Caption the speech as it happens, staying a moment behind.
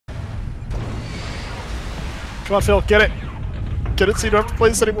Come on, Phil, get it. Get it so you don't have to play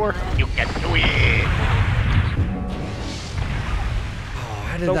this anymore. You can do it. Oh,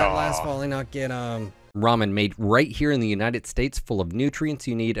 how did that last volley not get ramen made right here in the United States, full of nutrients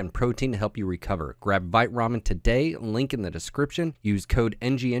you need and protein to help you recover. Grab Vite Ramen today, link in the description. Use code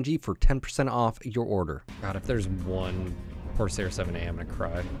NGNG for 10% off your order. God, if there's one Corsair 7A, I'm gonna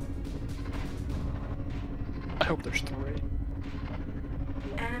cry. I hope there's 3.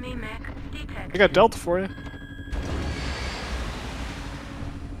 Enemy mech detected. I got Delta for you.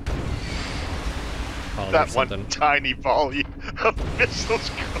 Oh, That there's one something. tiny volley of missiles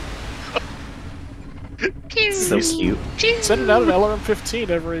go. So cute. Send it out at LRM-15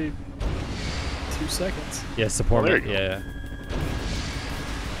 every 2 seconds. Yeah, support there it. you go. Yeah.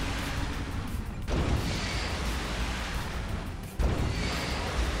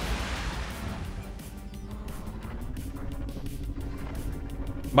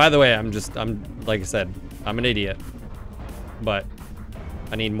 By the way, I'm like I said, I'm an idiot, but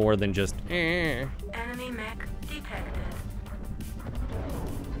I need more than just. Enemy mech detected.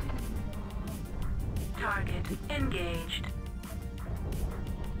 Target engaged.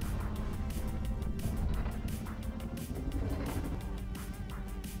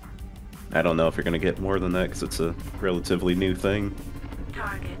 I don't know if you're gonna get more than that because it's a relatively new thing.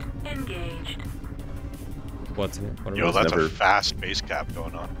 Target engaged. What's it? What Yo, was that's never- a fast base cap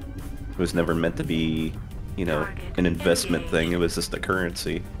going on. It was never meant to be, you know, an investment thing. It was just a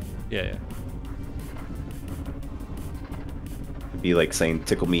currency. Yeah, yeah. It'd be like saying,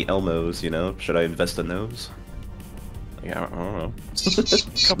 tickle me Elmos, you know? Should I invest in those? Like, I don't know.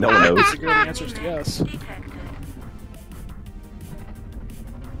 No one knows. The answer is yes. Detected.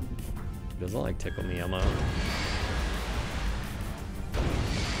 Doesn't like tickle me, Elmo.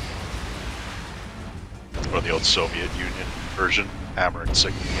 Or the old Soviet Union version, hammer and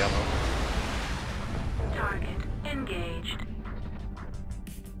signal yellow. Target engaged.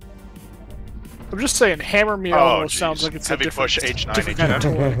 I'm just saying, hammer me almost sounds like it's heavy a different, push H9, different kind of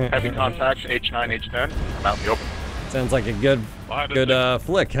H10. toy. Heavy contact H9, H10. I'm out in the open. Sounds like a good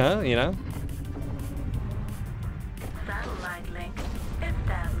flick, huh? You know? Satellite link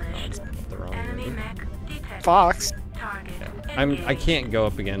established. The wrong Enemy movie. mech detected. Fox. Target I engaged. can't go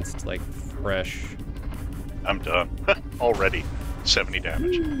up against like fresh. I'm done. Already. 70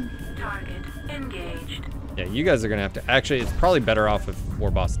 damage. Target engaged. Yeah, you guys are gonna have to. Actually, it's probably better off if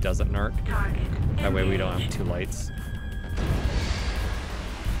Warboss doesn't narc. Target That way we don't have engaged. 2 lights.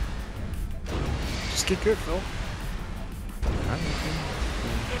 Just get good, Phil.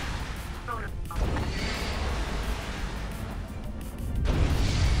 Protocol.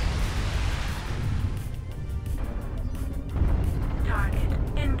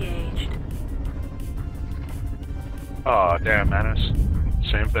 Target engaged. Oh, damn, Manus.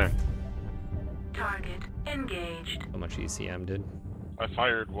 Same thing. Target engaged. How much ECM did? I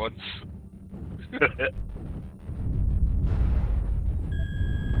fired once.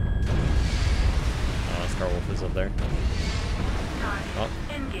 Oh, Starwolf is up there.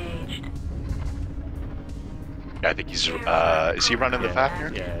 Target engaged. I think he's, is he running the Yeah,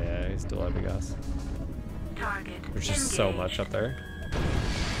 Fafnir? yeah, he's still at Vegas. Target There's just so much up there.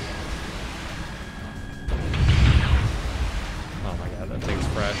 Oh my god, that thing's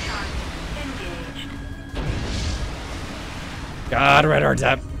fresh. Engaged. God, Red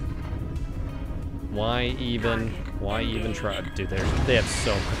Artep! Why even try? Dude, they have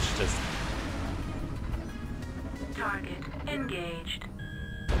so much just. Target engaged.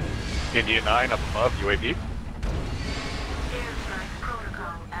 India 9 up above, UAV. Airstrike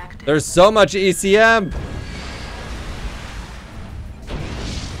protocol active. There's so much ECM!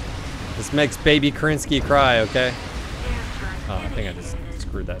 This makes baby Krinsky cry, okay? Airstrike Oh, I think I just initiated.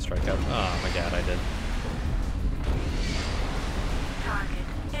 screwed that strike up. Oh my god, I did. Target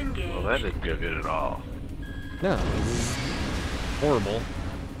engaged. Well, that didn't get hit at all. No, this is horrible.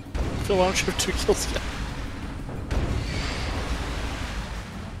 Phil, why don't you have 2 kills yet?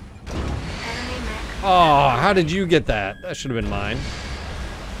 Enemy mech. Oh, how did you get that? That should have been mine.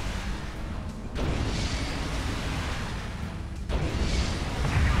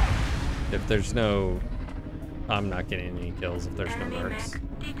 If there's no... I'm not getting any kills if there's no Enemy narcs.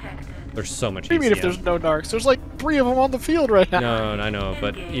 mech detected. There's so much What do you mean if ECM. there's no narcs? There's like 3 of them on the field right now. No, I know,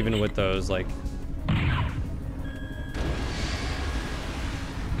 but even with those, like...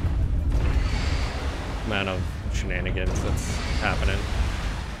 amount of shenanigans that's happening.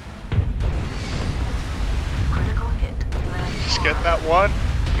 Critical hit. Land Just get that one.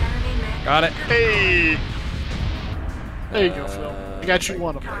 Enemy mech. Got it. Hey! There you go, Phil. I got you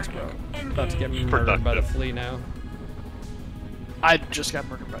one of those, bro. About to get Engaged. murdered by the flea now. I just got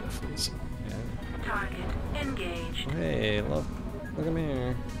murdered by the fleas. Yeah. Target engaged. Hey, look at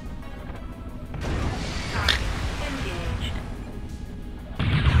me. Target engaged.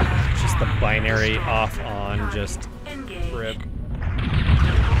 Just the binary off on, just Engaged. rip. Right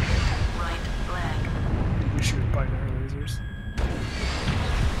flag. We shoot binary lasers.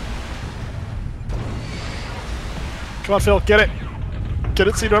 Come on, Phil, get it! Get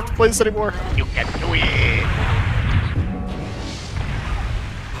it so you don't have to play this anymore. You can do it!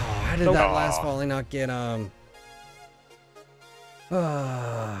 Oh, how did that last volley not get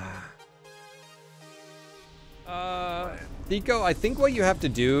Nico, I think what you have to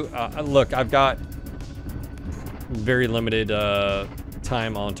do, look, I've got very limited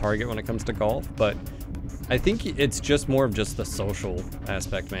time on target when it comes to golf, but I think it's just more of just the social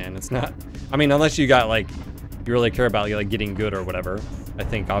aspect, man. It's not, I mean, unless you got like, you really care about like getting good or whatever. I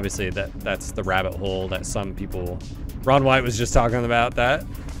think obviously that's the rabbit hole that some people, Ron White was just talking about that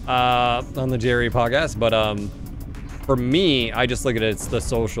on the Jerry podcast, but for me, I just look at it, it's the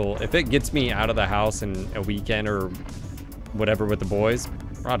social. If it gets me out of the house in a weekend or whatever with the boys,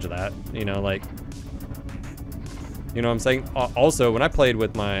 roger that, you know, like, you know what I'm saying? Also, when I played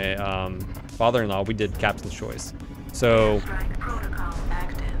with my father-in-law, we did Captain's Choice. So, Strike protocol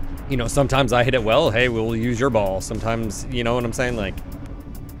active. you know, sometimes I hit it well, hey, we'll use your ball. Sometimes, you know what I'm saying? Like,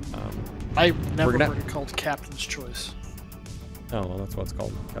 I never heard it called Captain's Choice. oh, well, that's what it's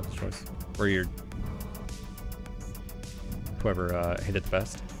called, Captain's Choice. Where you're, whoever hit it the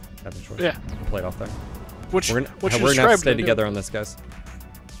best, Captain's Choice. Yeah. Played off there. Which We're gonna have to described stay it, together on this, guys.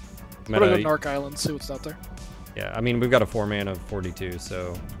 We're gonna go to Narc Island, see what's out there. Yeah, I mean, we've got a 4-man of 42,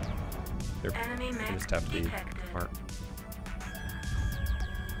 so they Enemy mech just have to be detected. smart.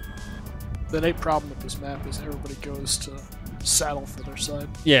 The innate problem with this map is everybody goes to saddle for their side.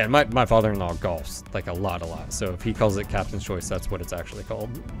 Yeah, my father-in-law golfs like a lot. So if he calls it Captain's Choice, that's what it's actually called.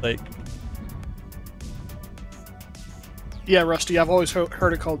 Like, Yeah, Rusty, I've always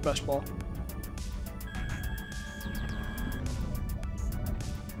heard it called best ball.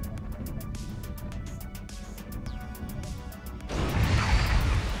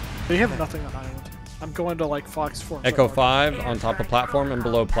 They have nothing on island. I'm going to like Fox 4. Echo 5 on top of platform and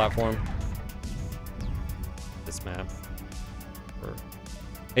below platform. This map.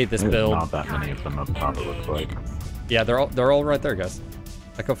 Hate this There's build. not that many of them up top, it looks like. Yeah, they're all right there, guys.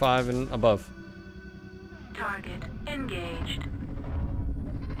 Echo 5 and above. Target engaged.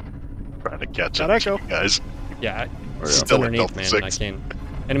 Trying to catch Got up to Echo. you guys. Yeah, it's Still at underneath, Delta man. 6. I can't.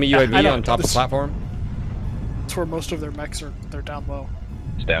 Enemy Yeah, I UAV know, on top of this- platform. That's where most of their mechs are. They're down low.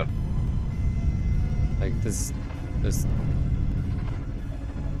 It's down. Like this.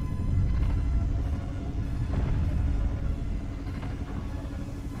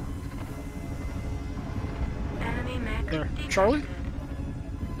 Enemy mech There. detected. Charlie?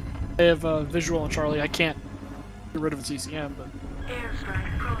 I have a visual on Charlie. I can't get rid of its ECM, but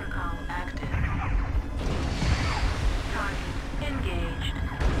Airstrike protocol active. Target engaged.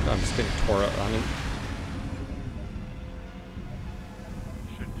 I'm just getting tore up. I mean,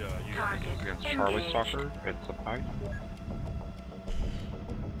 Target Against Charlie engaged. Stalker, it's a fight.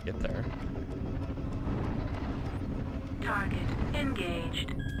 get there. Target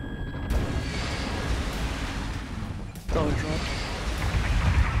engaged. Charlie dropped.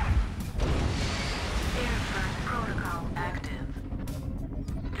 Airstrike protocol active.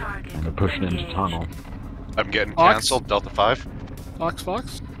 Target And they're pushing into engaged. tunnel. I'm getting Fox? cancelled, Delta 5.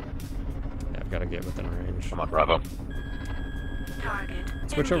 Fox? Yeah, I've got to get within range. Come on, Bravo. Target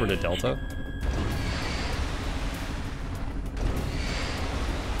Switch over to engaged. Delta.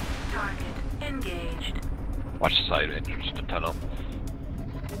 Target engaged. Watch the side entrance to tunnel.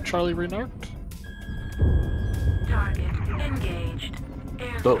 Charlie renarked. Target engaged.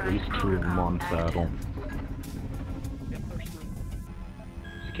 Still at Airstrike least 2 of them on protocol active. saddle. Yeah, there's three.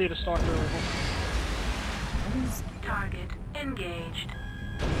 Cicada Stalker rifle. Target engaged.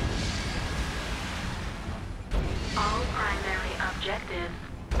 All primary objectives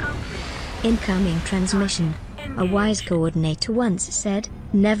complete. Incoming transmission. A wise coordinator once said,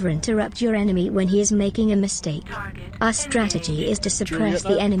 never interrupt your enemy when he is making a mistake. Target Our strategy is to suppress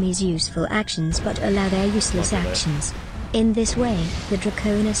the enemy's useful actions but allow their useless Not bad. actions. In this way, the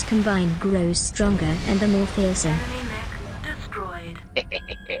Draconis combined grows stronger and the more fearsome. Enemy mech destroyed.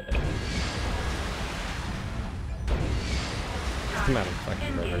 The amount of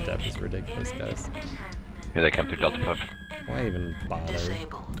fucking rover depth is ridiculous, guys. Here they come through Delta 5. Why even bother?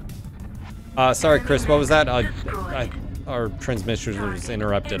 Disabled. Sorry, Chris, what was that? Our transmission was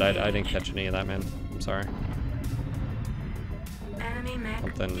interrupted. I didn't catch any of that, man. I'm sorry. Enemy mech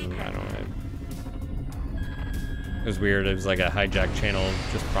Something, I detected. don't know. It was weird. It was like a hijack channel,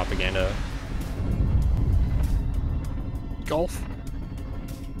 just propaganda. golf.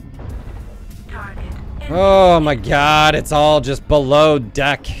 Target. Oh my god, it's all just below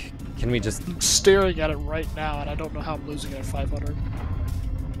deck. Can we just... I'm staring at it right now, and I don't know how I'm losing it at 500.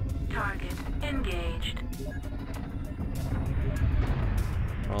 Target engaged.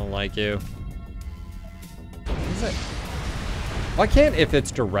 I don't like you. Is it? Why can't, if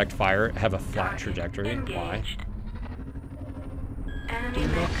it's direct fire, have a flat trajectory? Why? Engaged. Enemy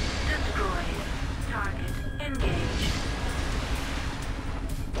mech destroyed. Target engaged.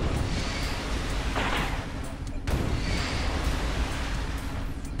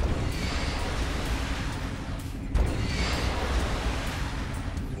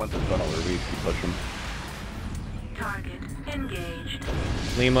 Once it's gone over, we push him. Target engaged.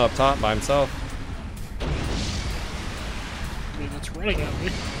 Lima up top by himself. I mean, it's running at me.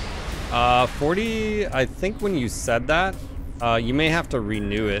 40, I think when you said that, you may have to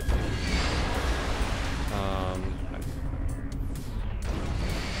renew it. Enemy mech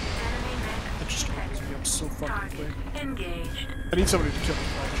That just reminds me, I'm so fucking target clear. engaged. I need somebody to kill me.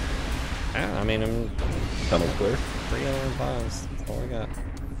 Yeah, I mean, I'm Tunnel clear. 3 LRM5s. That's all I got.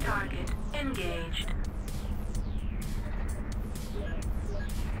 Target engaged.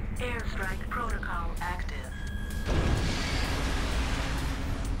 Airstrike protocol active.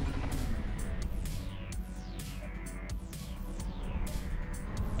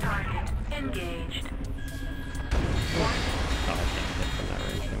 Target engaged. Oh, I can't hit from that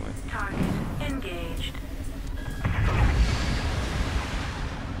range anyway. Target engaged.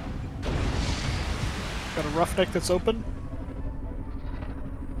 Got a roughneck that's open.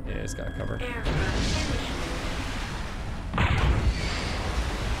 Yeah, he's got cover. Airstrike initiated.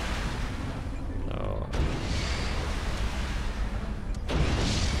 No.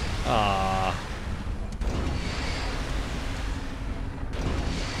 Ah.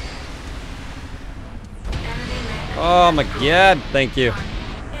 Enemy mech Oh my god, thank you.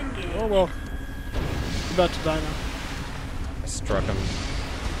 engaged. Oh well. I'm about to die now. I struck him.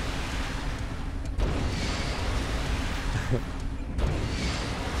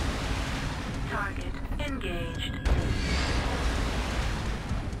 Target engaged.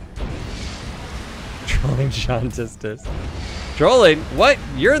 Trolling Sean Tistis. Trolling? What?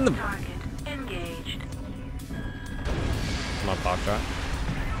 You're in the... Target engaged. Come on, Foxtrot.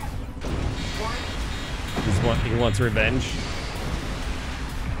 He wants revenge.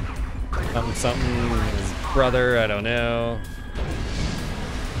 Something, his brother, I don't know.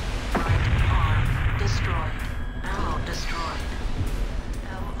 Arm destroyed. Ammo destroyed.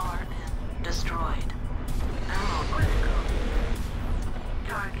 LRM destroyed. Ammo critical.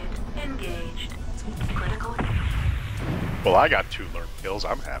 Target engaged. Critical. Well, I got 2 learned kills.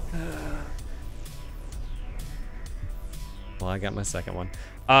 I'm happy. Well, I got my second one.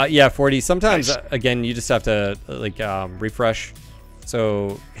 Yeah, 40. Sometimes, Nice. again, you just have to, like, refresh.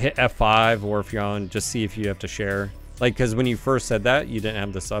 So hit F5, or if you're on, just see if you have to share. Like, because when you first said that, you didn't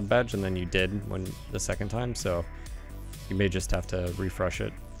have the sub badge, and then you did when the second time. So you may just have to refresh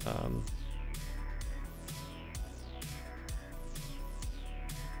it.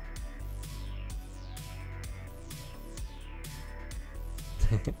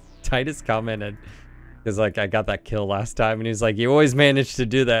 Titus commented, because like I got that kill last time, and he's like, "You always manage to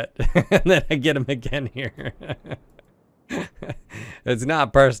do that," and then I get him again here. It's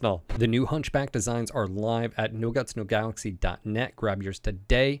not personal. The new Hunchback designs are live at nogutsnogalaxy.net. Grab yours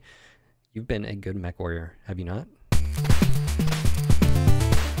today. You've been a good mech warrior, have you not?